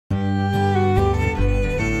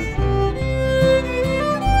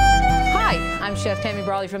Tammy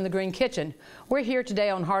Brawley from the Green Kitchen. We're here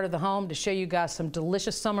today on Heart of the Home to show you guys some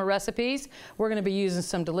delicious summer recipes. We're going to be using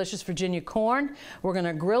some delicious Virginia corn. We're going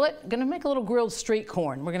to grill it. Going to make a little grilled street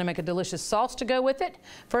corn. We're going to make a delicious sauce to go with it.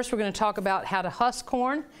 First, we're going to talk about how to husk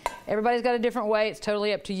corn. Everybody's got a different way. It's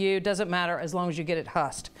totally up to you. Doesn't matter as long as you get it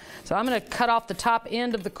husked. So I'm going to cut off the top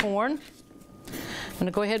end of the corn. I'm going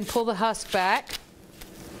to go ahead and pull the husk back.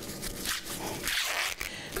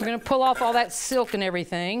 We're going to pull off all that silk and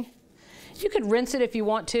everything. You could rinse it if you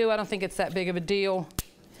want to. I don't think it's that big of a deal.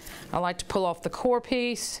 I like to pull off the core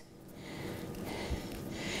piece.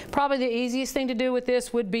 Probably the easiest thing to do with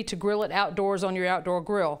this would be to grill it outdoors on your outdoor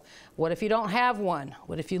grill. What if you don't have one?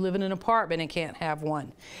 What if you live in an apartment and can't have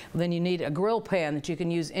one? Well, then you need a grill pan that you can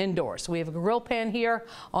use indoors. So we have a grill pan here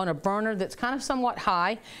on a burner that's kind of somewhat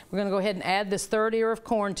high. We're going to go ahead and add this third ear of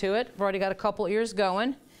corn to it. I've already got a couple ears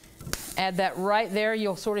going. Add that right there.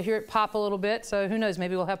 You'll sort of hear it pop a little bit, so who knows,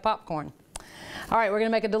 maybe we'll have popcorn. All right, we're going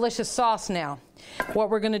to make a delicious sauce now. What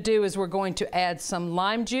we're going to do is we're going to add some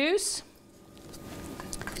lime juice,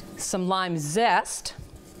 some lime zest,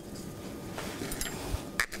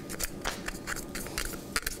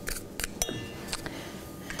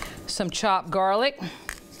 some chopped garlic,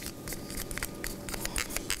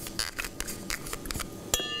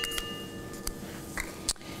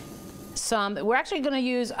 we're actually going to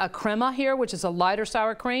use a crema here, which is a lighter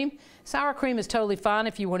sour cream. Sour cream is totally fine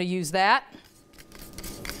if you want to use that.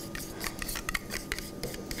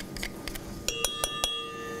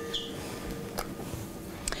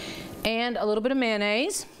 And a little bit of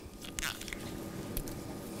mayonnaise.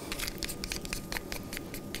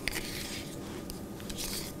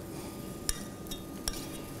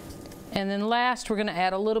 And then last, we're going to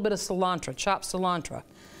add a little bit of cilantro, chopped cilantro.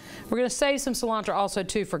 We're going to save some cilantro also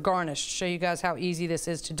too for garnish to show you guys how easy this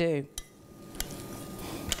is to do.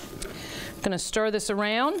 I'm going to stir this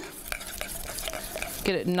around,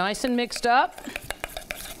 get it nice and mixed up.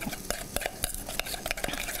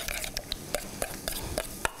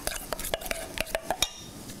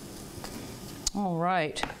 All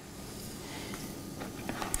right.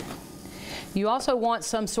 You also want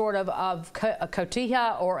some sort of a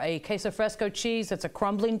cotija or a queso fresco cheese. That's a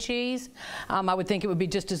crumbling cheese. I would think it would be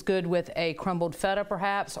just as good with a crumbled feta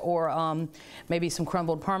perhaps, or maybe some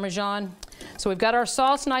crumbled Parmesan. So we've got our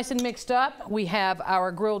sauce nice and mixed up. We have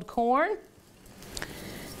our grilled corn.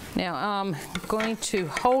 Now I'm going to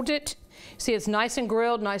hold it. See, it's nice and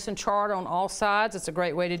grilled, nice and charred on all sides. It's a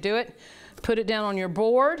great way to do it. Put it down on your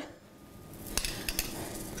board.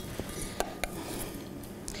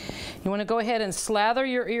 You want to go ahead and slather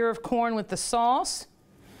your ear of corn with the sauce.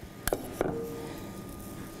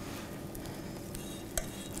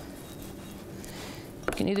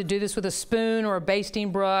 You can either do this with a spoon or a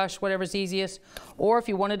basting brush, whatever's easiest. Or if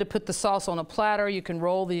you wanted to put the sauce on a platter, you can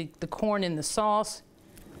roll the corn in the sauce.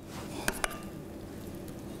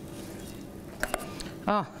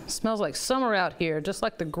 Oh, it smells like summer out here, just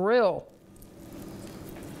like the grill.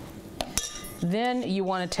 Then you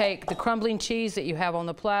want to take the crumbling cheese that you have on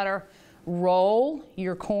the platter, roll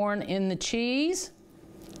your corn in the cheese,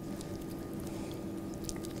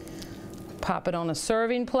 pop it on a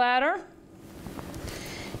serving platter.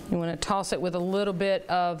 You want to toss it with a little bit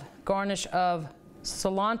of garnish of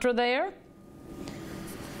cilantro there,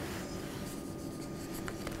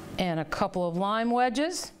 and a couple of lime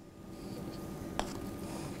wedges.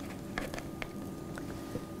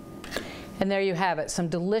 And there you have it, some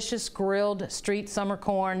delicious grilled street summer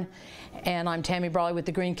corn. And I'm Tammy Brawley with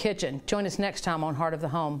the Green Kitchen. Join us next time on Heart of the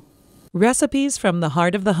Home. Recipes from the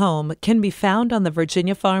Heart of the Home can be found on the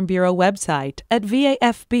Virginia Farm Bureau website at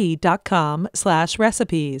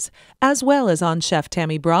vafb.com/recipes, as well as on Chef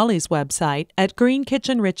Tammy Brawley's website at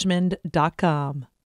greenkitchenrichmond.com.